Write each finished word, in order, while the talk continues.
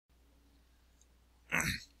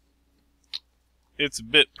it's a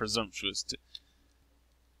bit presumptuous to...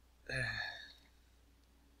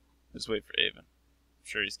 Just wait for Aven. I'm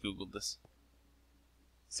sure he's Googled this.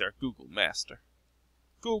 He's our Google master.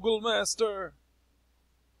 Google master!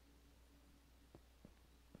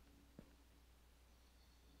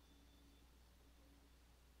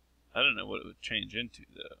 I don't know what it would change into,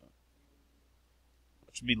 though.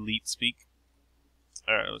 Which would be leet speak.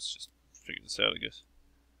 Alright, let's just figure this out, I guess.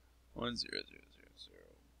 1 0 0 0 0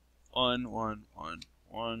 1 1 1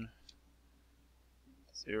 1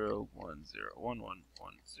 0 1 0 1 1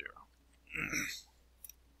 1 0.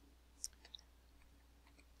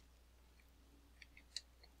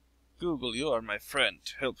 Google, you are my friend.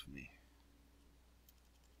 Help me.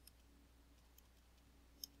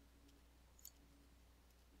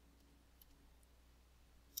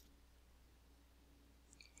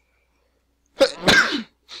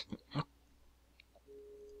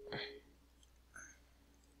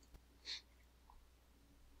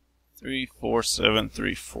 Three, 4, 7,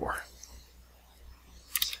 3, 4.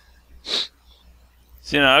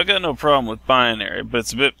 See, now I've got no problem with binary, but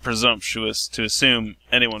it's a bit presumptuous to assume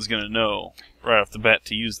anyone's going to know right off the bat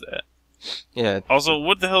to use that. Yeah. Also,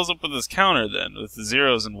 what the hell's up with this counter then, with the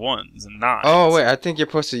 0s and 1s and 9s? Oh wait, I think you're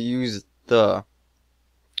supposed to use the,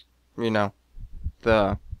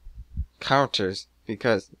 the counters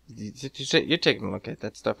because you're taking a look at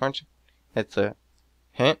that stuff, aren't you? It's a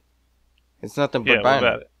hint. It's nothing but binary. What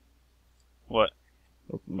about it? What?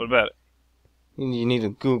 What about it? You need to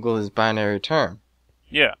Google his binary term.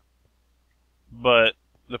 Yeah. But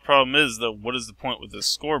the problem is, though, what is the point with this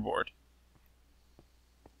scoreboard?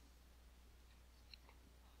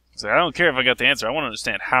 So I don't care if I got the answer. I want to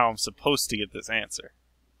understand how I'm supposed to get this answer.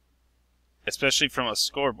 Especially from a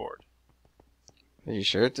scoreboard. Are you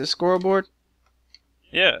sure it's a scoreboard?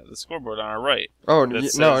 Yeah, the scoreboard on our right. Oh, no,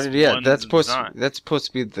 yeah, that's supposed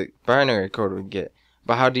to be the binary code we get.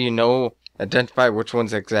 But how do you identify which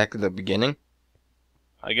one's exactly the beginning?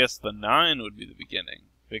 I guess the 9 would be the beginning,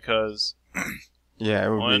 because yeah, it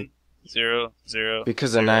would 1, be 0, 0.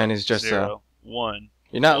 Because 0, the 9 is just 0, 1.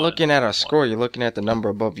 You're not 1, looking at a 1. score. You're looking at the number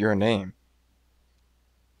above your name.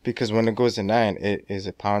 Because when it goes to 9, it is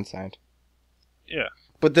a pound sign. Yeah.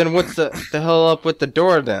 But then what's the hell up with the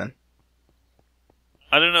door then?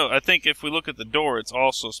 I don't know. I think if we look at the door, it's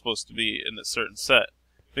also supposed to be in a certain set,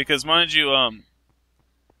 because mind you,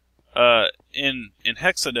 in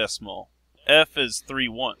hexadecimal, F is 3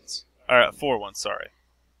 1s. Alright, 4 1s, sorry.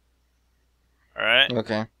 Alright?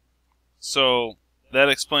 Okay. So, that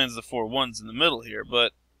explains the 4 1s in the middle here,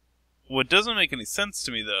 but what doesn't make any sense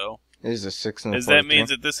to me, though, is a 6 and a is that means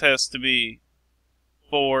that this has to be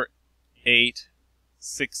 4, 8,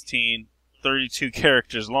 16, 32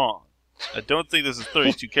 characters long. I don't think this is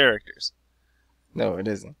 32 characters. No, it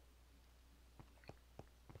isn't.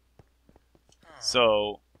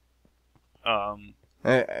 So,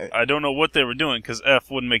 I don't know what they were doing, because F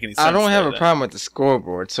wouldn't make any sense. I don't have a problem with the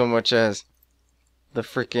scoreboard so much as the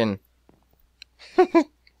freaking, the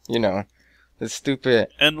stupid...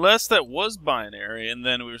 Unless that was binary, and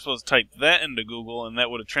then we were supposed to type that into Google, and that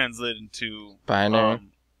would have translated into... binary?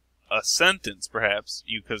 A sentence, perhaps,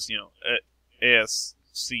 because,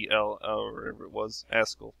 ASCL, or whatever it was,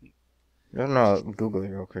 Haskell. I don't know, Google it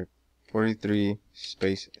real quick. 43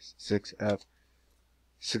 space 6F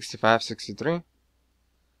 65 63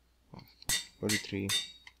 43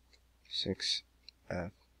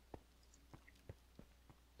 6F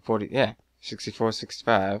 40 yeah 64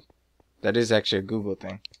 65. That is actually a Google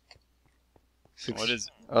thing. What is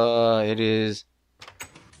it? It is.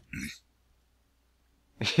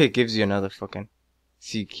 It gives you another fucking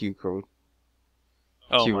CQ code.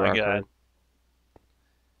 Oh QR my god.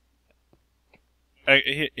 Code.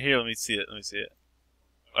 Here, let me see it.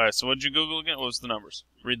 Alright, so what did you Google again? What was the numbers?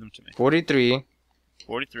 Read them to me. 43.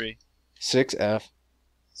 43. 6F.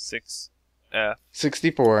 6F.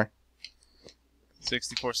 64.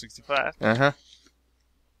 64, 65. Uh-huh.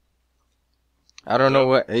 I don't know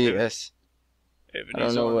what AS... I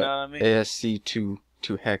don't know what ASC2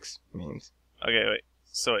 hex means. Okay, wait.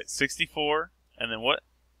 So wait, 64, and then what?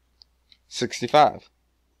 65.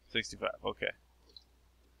 65, okay.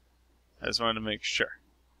 I just wanted to make sure.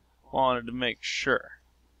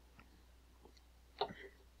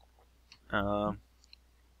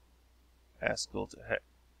 Haskell to heck.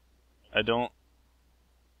 I don't...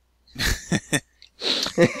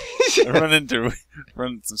 I run into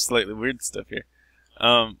some slightly weird stuff here.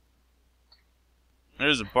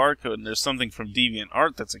 There's a barcode, and there's something from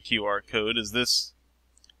DeviantArt that's a QR code. Is this...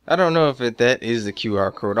 I don't know if that is the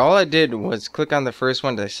QR code. All I did was click on the first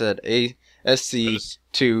one that said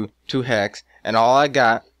ASC2 hex, and all I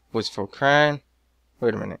got was for crying.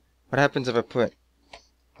 Wait a minute. What happens if I put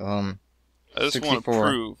Um, I just want to 64.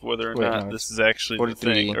 prove whether or Wait, not no, this is actually the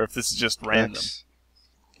 43 thing, or if this is just random. X,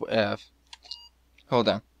 F. Hold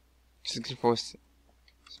on. 64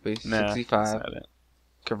 space Nah, that's 65. not it.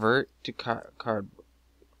 Convert to card.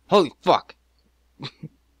 Holy fuck!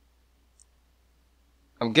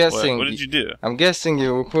 I'm guessing. What did you do? I'm guessing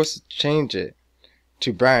you were supposed to change it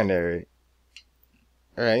to binary,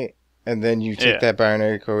 right? And then you take that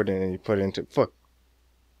binary code and then you put it into fuck.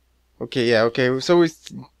 Okay, yeah, okay. So we.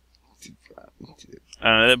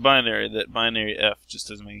 That binary F just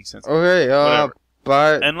doesn't make any sense. Okay, Whatever.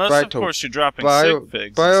 Unless, of course, you're dropping sig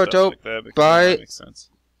figs and stuff like that, because that makes sense.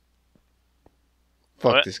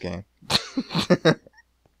 Fuck this game.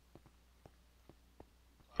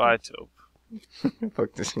 Bitope.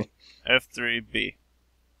 Fuck this game. F3B.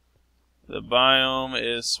 The biome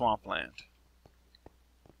is swampland.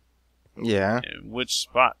 Yeah. In which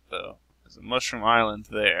spot, though? There's a mushroom island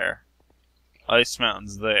there. Ice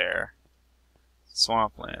mountains there.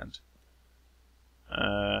 Swampland.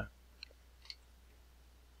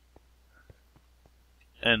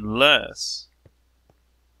 Unless...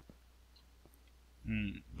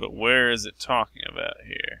 But where is it talking about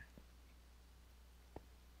here?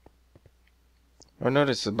 I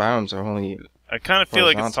noticed the biomes are only... I kind of feel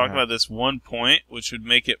like it's talking about this one point, which would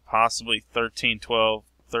make it possibly 13, 12,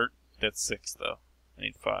 13. That's 6, though. I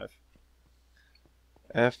need 5.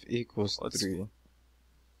 F equals 3.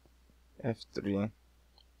 F3.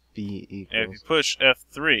 B equals... If you push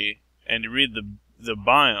F3 and you read the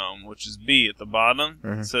biome, which is B at the bottom,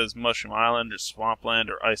 it says Mushroom Island or Swampland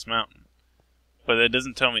or Ice Mountain. But that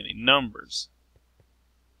doesn't tell me any numbers.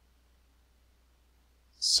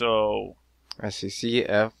 So... I see C,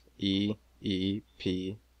 F, E, E,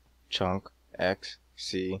 P, chunk, X,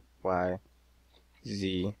 C, Y,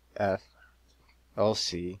 Z, F, L,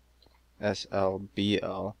 C, S, L, B,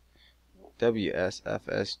 L, W, S, F,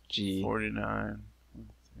 S, G. 49.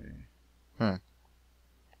 I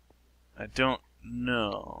don't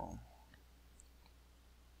know.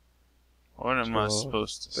 What am 12, I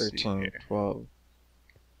supposed to 13, see here? 12.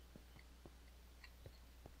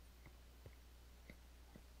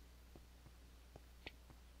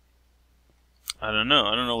 I don't know.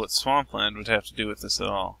 I don't know what Swampland would have to do with this at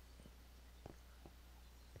all.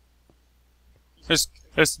 This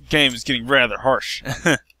game is getting rather harsh.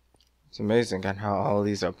 It's amazing on how all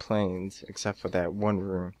these are plains, except for that one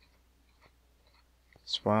room.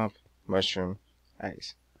 Swamp, mushroom,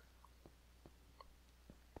 ice.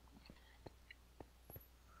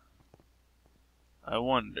 I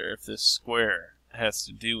wonder if this square has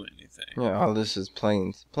to do anything. Yeah, all this is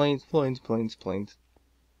plains. Plains, plains, plains, plains.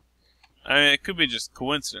 I mean, it could be just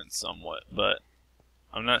coincidence somewhat, but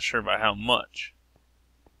I'm not sure by how much.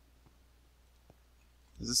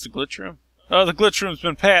 Is this the glitch room? Oh, the glitch room's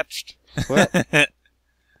been patched. What? The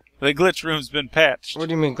glitch room's been patched. What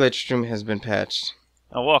do you mean glitch room has been patched?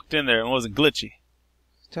 I walked in there and it wasn't glitchy.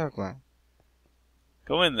 Talk about.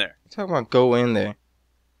 Go in there. Talk about go in there.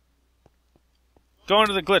 Go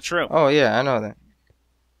into the glitch room. Oh yeah, I know that.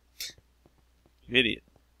 You idiot.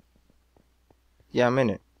 Yeah, I'm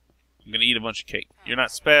in it. I'm gonna eat a bunch of cake. You're not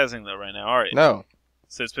spazzing though right now, are you? No.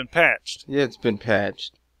 So it's been patched. Yeah, it's been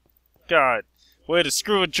patched. God. Way to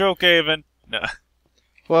screw a joke, Aven. No.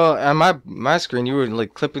 Well, on my screen, you were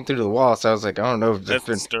like clipping through the wall, so I was like, I don't know if That's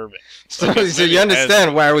been... disturbing. So, Okay, so you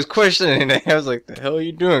understand why I was questioning it. I was like, the hell are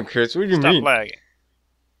you doing, Chris? What do you mean? Stop lagging.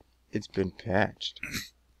 It's been patched.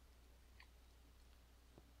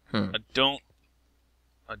 I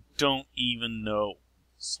don't even know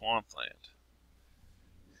Swampland.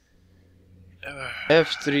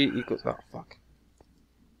 F3 equals... Oh, fuck.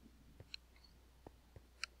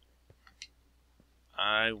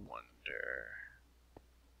 I wonder...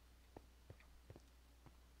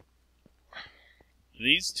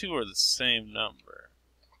 These two are the same number.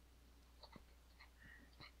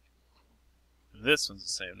 This one's the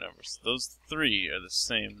same number. So those three are the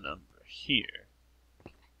same number here.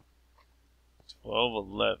 12,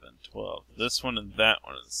 11, 12. This one and that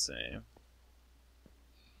one are the same.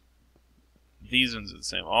 These ones are the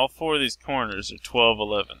same. All four of these corners are 12,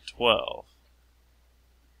 11, 12.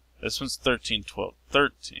 This one's 13, 12,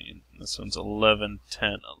 13. This one's 11,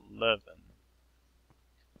 10, 11.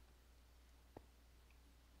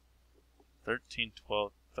 13,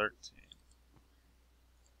 12, 13.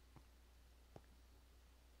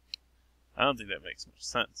 I don't think that makes much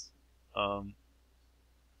sense. I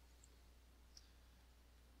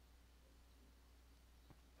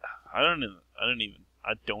don't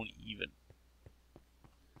even.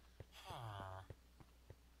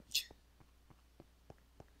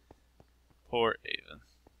 Poor Aven.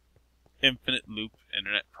 Infinite loop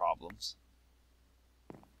internet problems.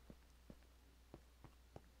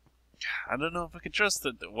 I don't know if I can trust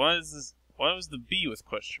it. Why is this? Why was the B with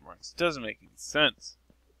question marks? It doesn't make any sense.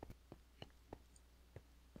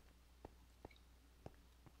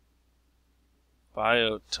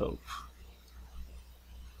 Biotope.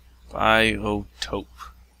 Biotope.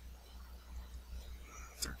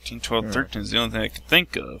 13, 12, 13 is the only thing I can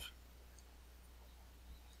think of.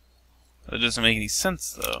 That doesn't make any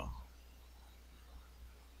sense, though.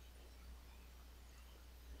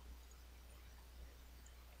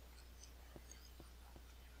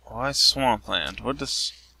 Why swampland? What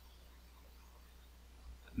does...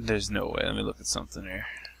 There's no way. Let me look at something here.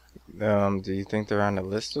 Do you think they're on a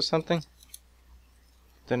list or something?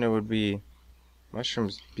 Then it would be...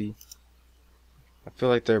 Mushrooms be... I feel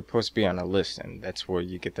like they're supposed to be on a list, and that's where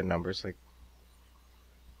you get the numbers.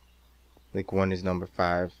 Like one is number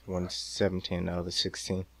 5, one's 17, and the other's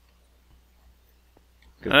 16.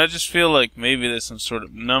 And I just feel like maybe there's some sort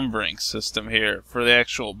of numbering system here for the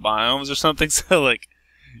actual biomes or something. So, like,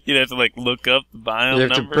 you'd have to, like, look up the biome You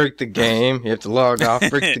have number. to break the game. You have to log off,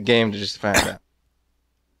 break the game to just find out.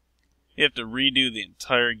 You have to redo the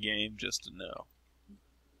entire game just to know.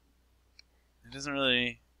 It doesn't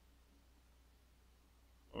really...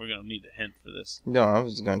 We're going to need a hint for this. No, I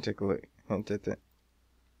was going to take a look. Hint at that.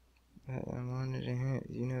 I wanted a hint.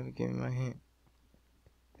 You never gave me my hint.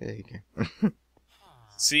 There you go.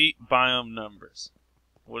 See, biome numbers.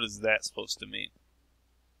 What is that supposed to mean?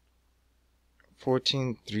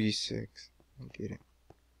 1436. I don't get it.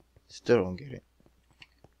 Still don't get it.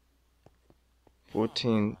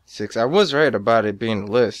 14.6. I was right about it being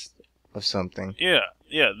a list of something. Yeah.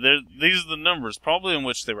 These are the numbers probably in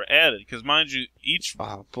which they were added. Because mind you, each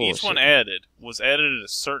one added was added at a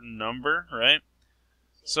certain number, right?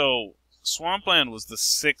 So swampland was the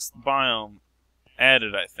 6th biome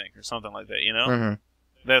added, I think, or something like that. You know,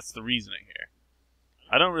 That's the reasoning here.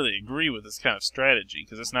 I don't really agree with this kind of strategy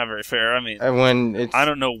because it's not very fair. I mean, I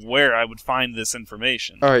don't know where I would find this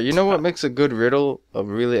information. All right, you know what makes a good riddle a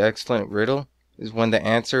really excellent riddle is when the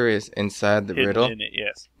answer is inside the riddle. In it,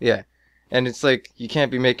 yes. Yeah. And it's like, you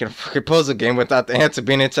can't be making a fucking puzzle game without the answer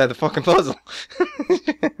being inside the fucking puzzle.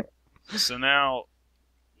 So now,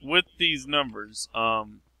 with these numbers, how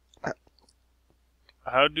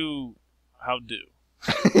do?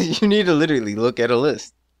 You need to literally look at a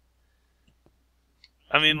list.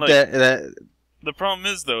 I mean, like, the problem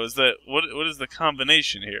is, though, is that, what is the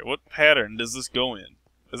combination here? What pattern does this go in?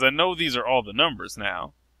 Because I know these are all the numbers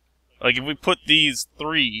now. Like, if we put these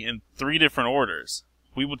 3 in 3 different orders,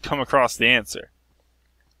 we would come across the answer.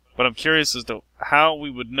 But I'm curious as to how we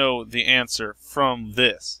would know the answer from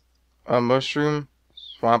this. Mushroom,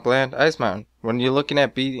 swampland, ice mountain. When you're looking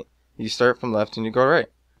at B, you start from left and you go right.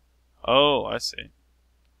 Oh, I see.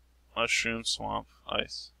 Mushroom, swamp,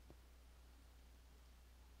 ice.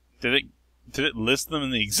 Did it list them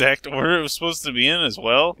in the exact order it was supposed to be in as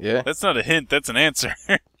well? Yeah. That's not a hint, that's an answer.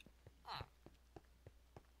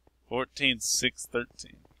 14, 6,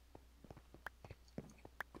 13.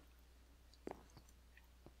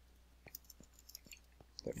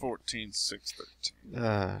 Yep. 14, 6,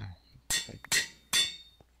 13.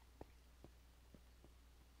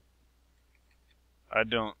 I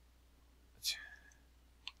don't...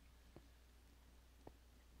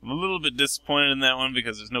 I'm a little bit disappointed in that one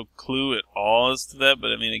because there's no clue at all as to that,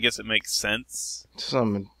 but I mean, I guess it makes sense.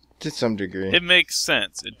 To some degree. It makes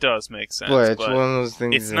sense. It does make sense. But it's one of those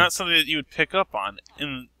things. It's not something that you would pick up on.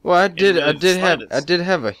 Well, I did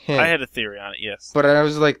have a hint. I had a theory on it, yes. But I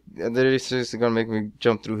was like, they're seriously gonna make me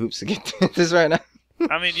jump through hoops to get to this right now.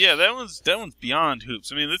 I mean, yeah, that one's beyond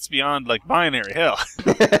hoops. I mean, that's beyond like binary hell.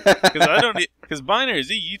 Because binary is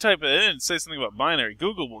you type it in and say something about binary,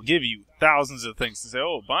 Google will give you thousands of things to say.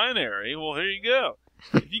 Oh, binary. Well, here you go.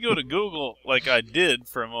 If you go to Google, like I did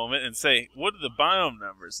for a moment, and say, what are the biome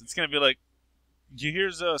numbers? It's going to be like,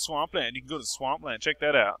 here's swampland. You can go to swampland. Check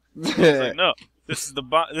that out. It's like, no, this is the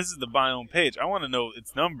biome page. I want to know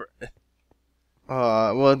its number.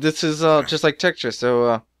 Well, this is just like texture,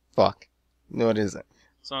 so, fuck. No, it isn't.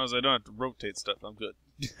 As long as I don't have to rotate stuff, I'm good.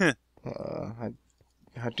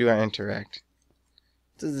 How do I interact?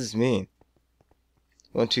 What does this mean?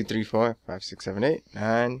 1, 2, 3, 4, 5, 6, 7, 8,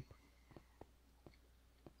 9...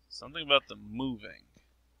 Something about the moving.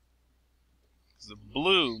 Because the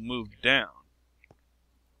blue moved down.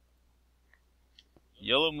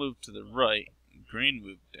 Yellow moved to the right. And green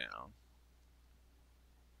moved down.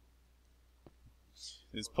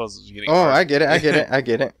 These puzzles are getting hard. I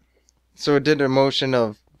get it. So it did a motion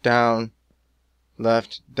of down,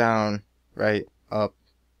 left, down, right, up.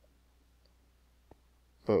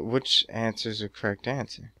 But which answer is the correct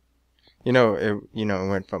answer? It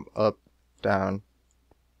went from up, down,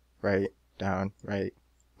 right,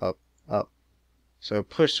 up, So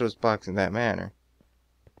push those blocks in that manner.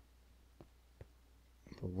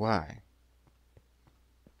 But why?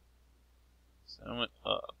 So I went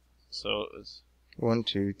up. So it was 1,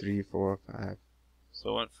 2, 3, 4, 5.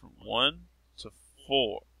 so I went from 1 to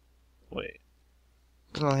 4. Wait.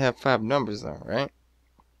 You only have 5 numbers though, right?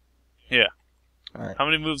 Yeah. Alright. How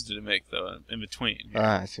many moves did it make though in between? Here?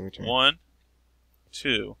 I see what you mean. 1,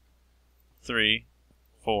 2, 3,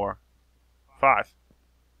 4, 5.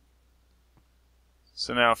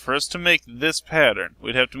 So now for us to make this pattern,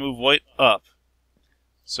 we'd have to move white up.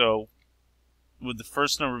 So would the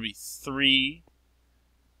first number be 3,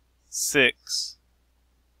 6?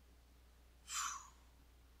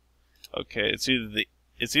 Okay, it's either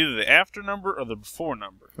the after number or the before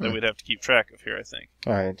number that we'd have to keep track of here, I think.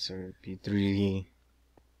 Alright, so it'd be 3.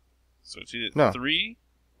 So it's either 3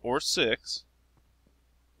 or 6.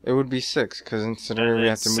 It would be 6, because considering we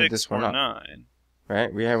have to move this one up. 9.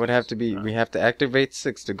 Right? We have to activate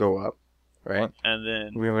 6 to go up. Right? And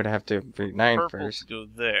then we would have to activate 9 purple first. to go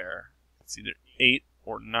there. It's either 8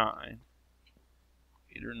 or 9.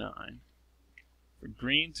 8 or 9. For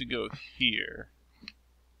green to go here,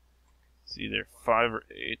 it's either 5 or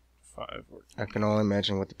 8. 5 or 8. I can only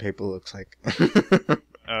imagine what the paper looks like.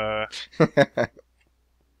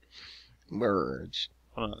 Merge.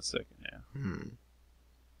 Hold on a second now.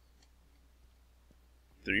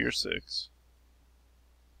 3 or 6.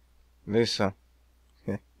 Lisa.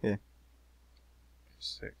 Yeah.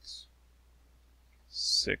 6.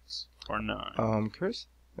 6 or 9. Chris?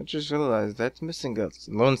 I just realized that's missing a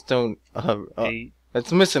lone stone. 8.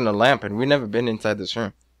 That's missing a lamp, and we've never been inside this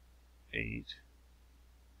room. 8.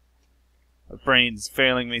 My brain's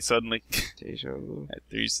failing me suddenly. Deja vu. At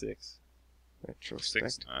 3, 6.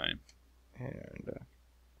 Retrospect. 6, 9. And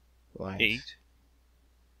life. 8.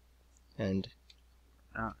 And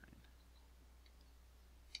 9.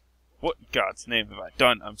 What in God's name have I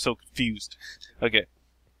done? I'm so confused. Okay.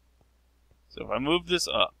 So if I move this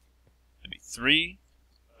up, it'd be 3.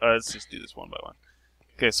 Let's just do this one by one.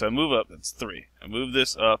 Okay, so I move up, that's 3. I move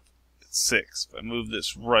this up, it's 6. If I move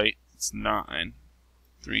this right, it's 9.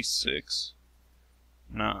 3, 6,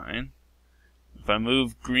 9. If I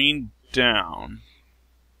move green down,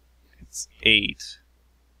 it's 8.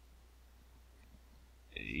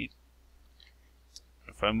 8.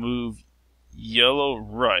 If I move yellow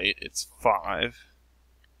right, it's 5.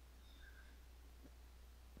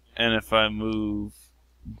 And if I move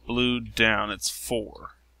blue down, it's 4.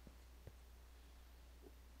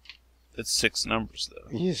 That's 6 numbers, though.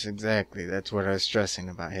 yes, exactly. That's what I was stressing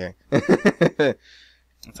about here. I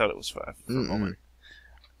thought it was 5 for a moment.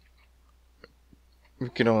 We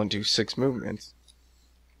could only do 6 movements.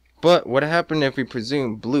 But what happened if we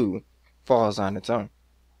presume blue falls on its own?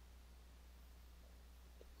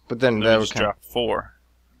 But then that would just drop 4.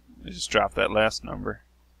 We just drop that last number.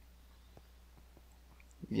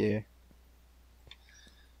 Yeah.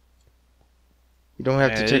 You don't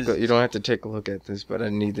have to take a look at this, but I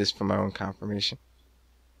need this for my own confirmation.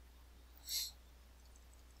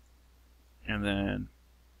 And then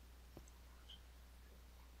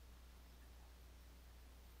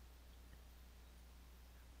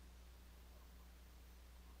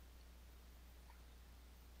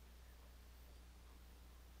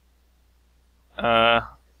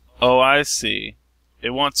oh, I see.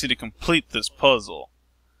 It wants you to complete this puzzle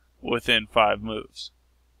within 5 moves.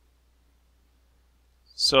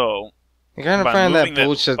 So, I kind of by find that moving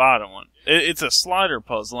bullshit. bottom one, it's a slider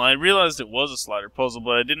puzzle. I realized it was a slider puzzle,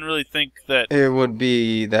 but I didn't really think that It would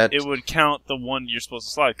be that. it would count the one you're supposed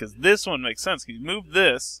to slide. Because this one makes sense. Because you move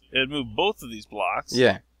this, it would move both of these blocks.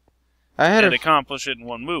 Yeah. I had and accomplish it in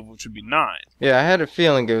one move, which would be 9. Yeah, I had a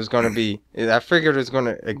feeling it was going to be. I figured it was going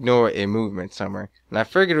to ignore a movement somewhere, and I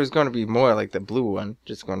figured it was going to be more like the blue one,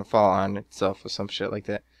 just going to fall on itself or some shit like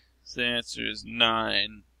that. So the answer is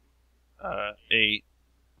 9, 8,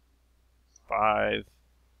 5,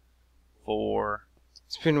 4.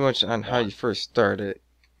 It's pretty much on how you first started.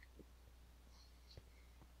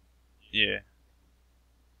 Yeah.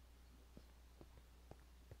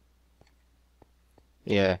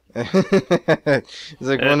 Yeah. It's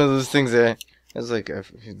like one of those things that it's like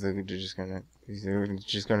they're just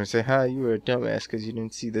gonna say, "Hi, you were a dumbass because you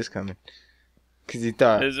didn't see this coming." Because you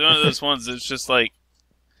thought It's one of those ones that's just like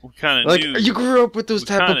we kind of like knew. you grew up with those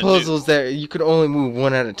type of puzzles that you could only move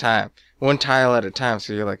one at a time, one tile at a time.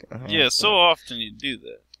 So you're like, yeah. So often you do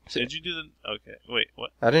that. Did you do the? Okay. Wait. What?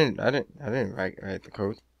 I didn't write the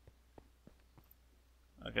code.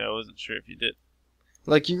 Okay, I wasn't sure if you did.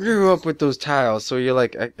 Like, you grew up with those tiles, so you're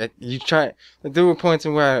like, you try, like, there were points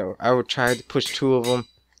in where I would try to push 2 of them,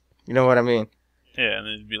 you know what I mean? Yeah, and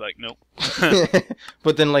then it'd be like, nope.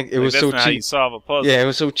 But then, like, it was that's so not how you cheap. solve a puzzle. Yeah, it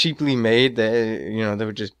was so cheaply made that, they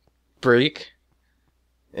would just break.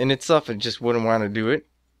 And itself, it just wouldn't want to do it.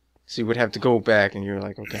 So you would have to go back, and you're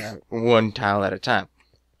like, okay, one tile at a time.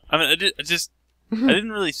 I mean, I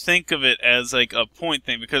didn't really think of it as, like, a point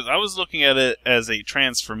thing, because I was looking at it as a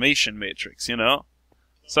transformation matrix, you know?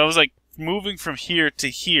 So I was like, moving from here to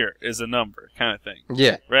here is a number, kind of thing.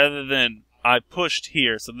 Yeah. Rather than, I pushed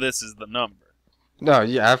here, so this is the number. No,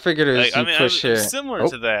 yeah, I figured it was Like, push here. Similar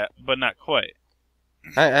to that, but not quite.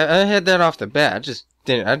 I had that off the bat.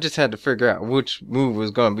 I just had to figure out which move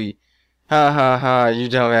was gonna be. Ha ha ha! You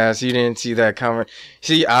dumbass! You didn't see that coming.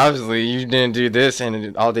 See, obviously you didn't do this,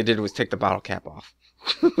 and all they did was take the bottle cap off.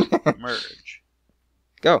 Merge.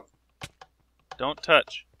 Go. Don't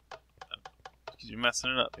touch, because you're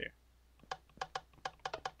messing it up here.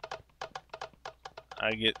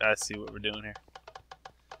 I see what we're doing here.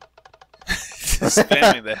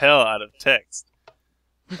 Spamming the hell out of text.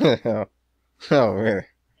 Oh, really?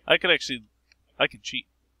 I can cheat. What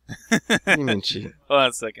do you mean cheat? Hold on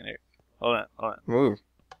a second here. Hold on. Move.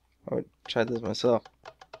 I would try this myself.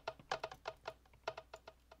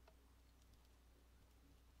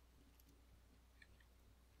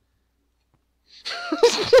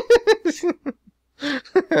 I'm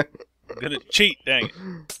gonna cheat, dang it.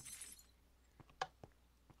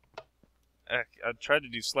 I tried to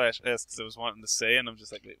do /S because I was wanting to say, and I'm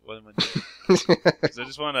just like, wait, what am I doing?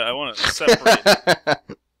 Because I want to separate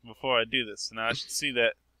before I do this. Now I should see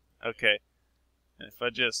that. Okay. And if I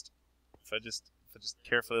just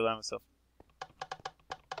carefully allow myself.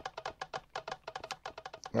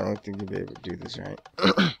 I don't think you'll be able to do this right.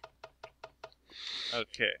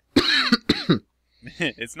 Okay.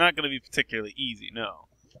 It's not going to be particularly easy, no.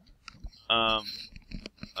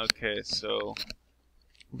 Okay, so...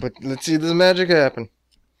 But let's see this magic happen.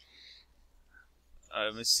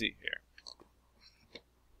 Let me see here.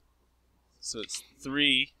 So it's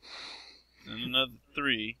 3, and another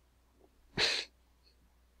 3.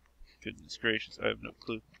 Goodness gracious, I have no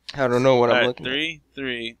clue. I don't know what I'm looking 3,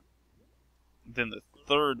 3, then the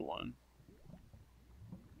third one.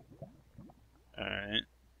 Alright.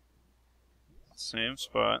 Same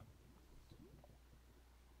spot.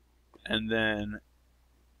 And then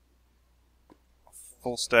a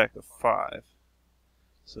full stack of 5.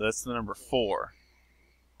 So that's the number 4.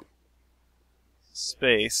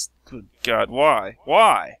 Space. Good God, why?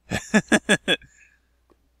 Why?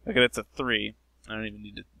 Okay, that's a 3. I don't even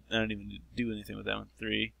need to do anything with that one.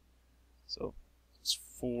 3. So it's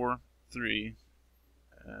 4, 3.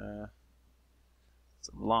 It's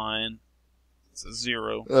a line. It's a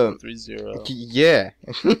 0. 3, 0. Yeah.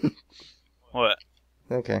 What?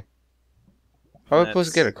 Okay. How are we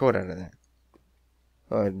supposed to get a code out of that?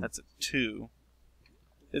 That's a 2.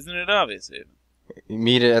 Isn't it obvious, Aven? You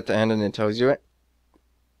meet it at the end and it tells you it?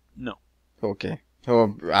 No. Okay.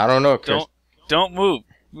 Oh, I don't know, Chris. Don't move.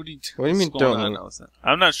 What do you mean don't move?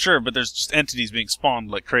 I'm not sure, but there's just entities being spawned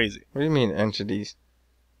like crazy. What do you mean entities?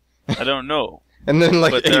 I don't know. And then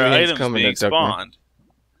like but there are aliens items coming being to spawned.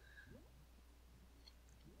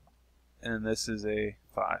 And this is a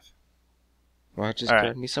 5. Well, just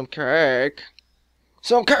grab me some cake.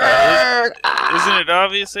 Some cake! Isn't it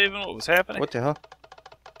obvious, Aven, what was happening? What the hell?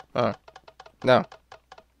 No.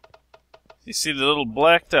 You see the little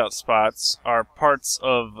blacked out spots are parts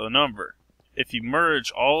of a number. If you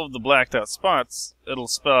merge all of the blacked out spots, it'll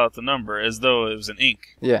spell out the number as though it was an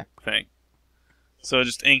ink thing. So it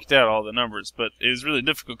just inked out all the numbers, but it was really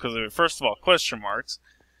difficult because there were, first of all, question marks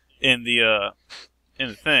in the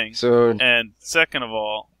thing, and second of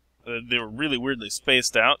all, they were really weirdly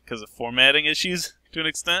spaced out because of formatting issues to an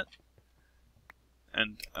extent.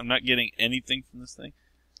 And I'm not getting anything from this thing.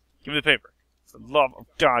 Give me the paper. For the love of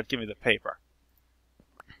God, give me the paper.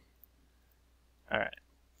 Alright.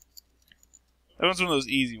 That was one of those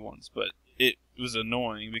easy ones, but it was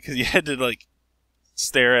annoying because you had to, like,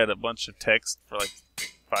 stare at a bunch of text for, like,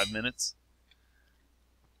 5 minutes.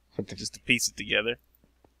 Just to piece it together.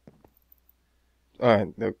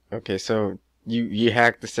 Alright, okay, so you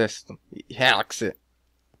hacked the system. You hacks it.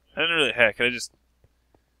 I didn't really hack it, I just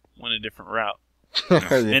went a different route.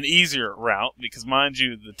 An easier route, because mind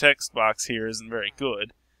you, the text box here isn't very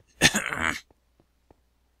good.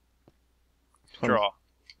 Draw.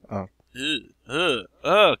 Oh.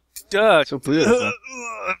 So beautiful.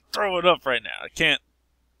 I'm throwing up right now. I can't.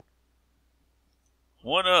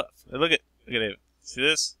 1 up. Look at it. See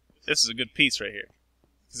this? This is a good piece right here.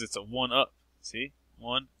 Because it's a 1 up. See?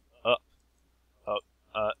 1 up.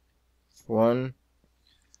 Up. 1,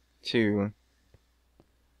 2,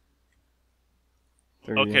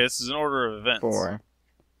 3. Okay, this is an order of events. 4.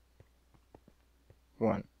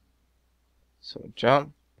 1. So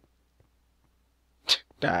jump,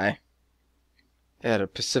 die, at a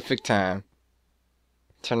Pacific time,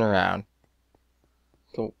 turn around,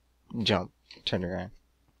 go, jump, turn around.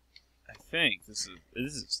 I think this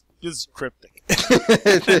is cryptic.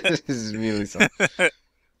 This is really some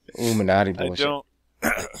Illuminati bullshit. I don't.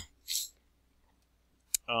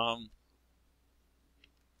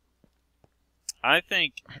 I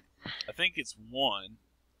think it's 1,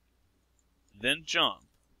 then jump,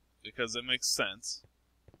 because it makes sense.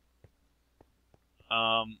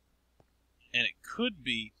 And it could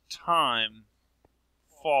be time,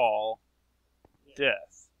 fall,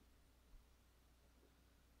 death.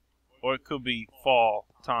 Or it could be fall,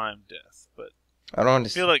 time, death. But I don't I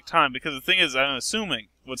understand. feel like time, because the thing is, I'm assuming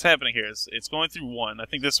what's happening here is it's going through 1. I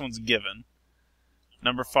think this one's given.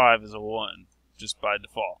 Number 5 is a 1, just by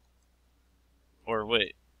default. Or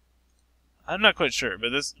wait. I'm not quite sure, but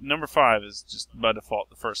this number 5 is just by default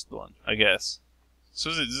the first one, I guess. So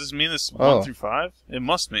does this mean this 1 through 5? It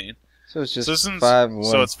must mean. So it's just so 5, 1.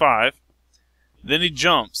 So it's 5. Then he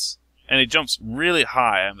jumps, and he jumps really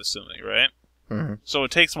high, I'm assuming, right? Mm-hmm. So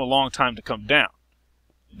it takes him a long time to come down.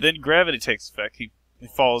 Then gravity takes effect. He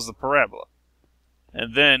follows the parabola.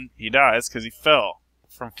 And then he dies because he fell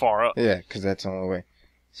from far up. Yeah, because that's the only way.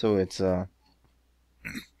 So it's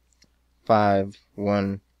 5,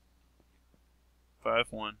 1, 5,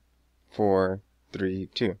 1. 4, 3,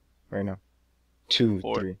 2. Right now. 2,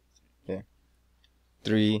 4. 3. Yeah.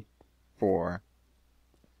 3, 4,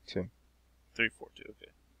 2. 3, 4, 2.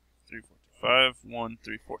 Okay. 3, 4, 2. 5, 1,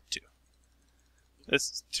 3, 4, 2.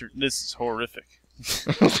 This is horrific.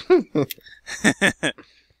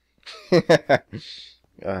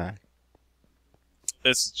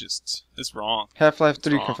 It's wrong. Half-Life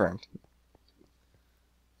 3 wrong. confirmed.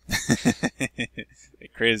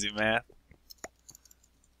 Crazy math.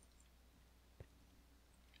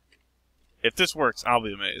 If this works, I'll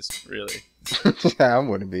be amazed, really. I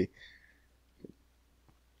wouldn't be.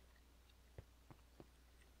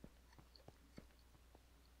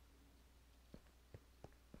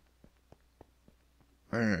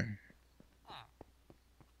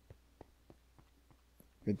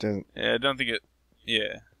 It doesn't. Yeah, I don't think it.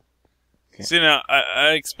 Yeah. Okay. See, now,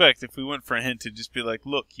 I expect if we went for a hint to just be like,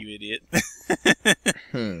 look, you idiot.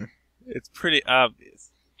 It's pretty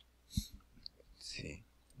obvious. Let's see.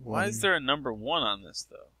 Why is there a number 1 on this,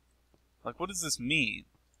 though? Like, what does this mean?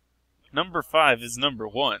 Number 5 is number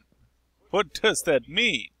 1. What does that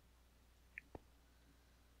mean?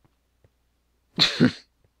 I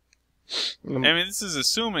mean, this is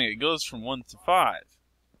assuming it goes from 1 to 5.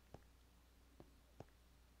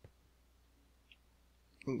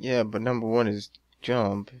 Yeah, but number 1 is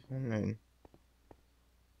jump. And then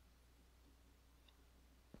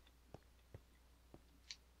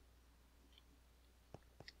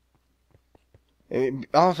it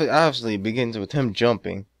obviously begins with him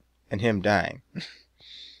jumping and him dying.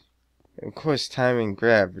 Of course, time and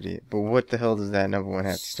gravity, but what the hell does that number 1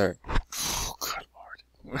 have to start? Oh, good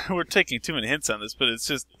lord. We're taking too many hints on this, but it's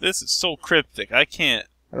just, this is so cryptic. I can't.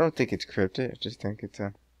 I don't think it's cryptic. I just think it's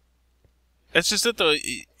It's just that, though,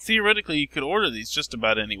 theoretically, you could order these just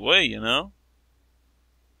about any way, you know?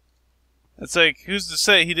 It's like, who's to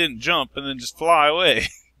say he didn't jump and then just fly away?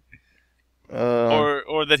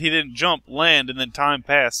 Or that he didn't jump, land, and then time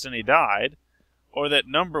passed and he died? Or that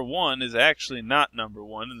number 1 is actually not number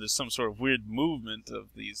 1 and there's some sort of weird movement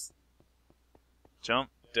of these. Jump,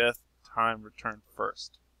 death, time, return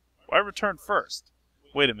first. Why return first?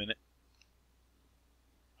 Wait a minute.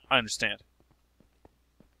 I understand.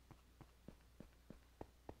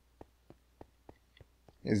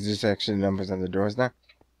 Is this actually numbers on the doors now?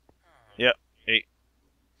 Yep, 8.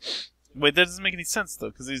 Wait, that doesn't make any sense, though,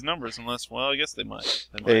 because these numbers, unless, well, I guess they might.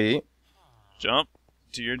 8. Jump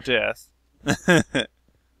to your death.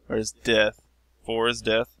 Where's death? 4 is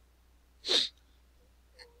death.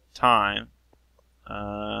 Time.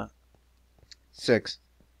 6.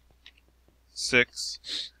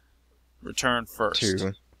 6. Return first.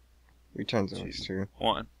 2. Returns always 2.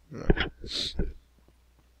 1. No.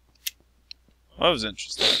 Well, that was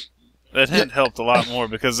interesting. That hint helped a lot more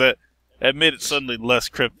because that made it suddenly less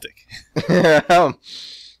cryptic.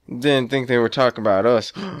 Didn't think they were talking about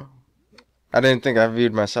us. I didn't think I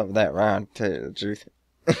viewed myself that round, to tell you the truth.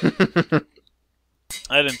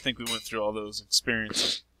 I didn't think we went through all those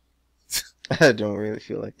experiences. I don't really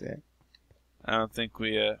feel like that. I don't think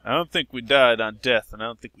we died on death, and I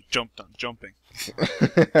don't think we jumped on jumping.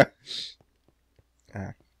 You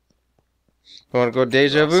want to go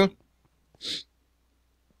deja vu?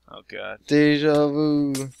 Oh god. Deja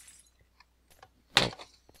vu.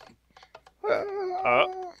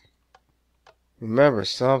 Remember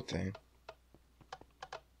something.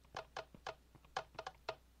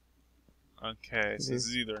 Okay, so this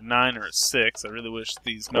is either a 9 or a 6. I really wish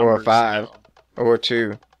these Or numbers... a 5. You know, Or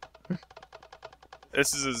 2.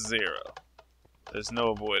 this is a 0. There's no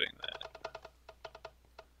avoiding that.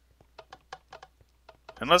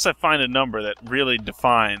 Unless I find a number that really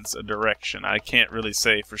defines a direction, I can't really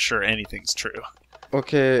say for sure anything's true.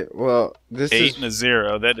 Okay, well, this 8 is... and a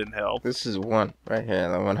 0, that didn't help. This is 1 right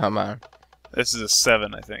here, the one I'm on. This is a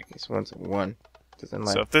 7, I think. This one's a 1. Doesn't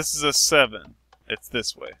like... So if this is a 7, it's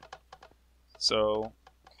this way. So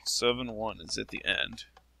 7, 1 is at the end.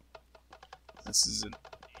 This is an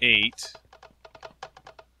 8,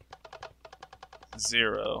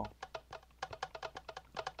 0,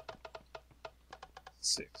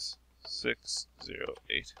 6, 6, 0,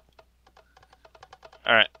 8.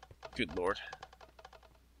 Alright, good lord.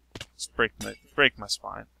 Just break my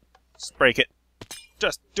spine. Just break it.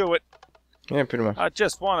 Just do it. Yeah, pretty much. I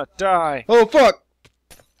just want to die. Oh, fuck!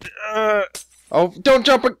 Oh, don't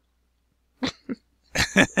jump it!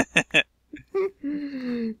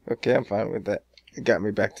 Okay, I'm fine with that. It got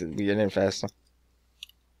me back to getting in faster.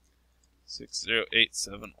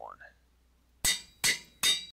 60871.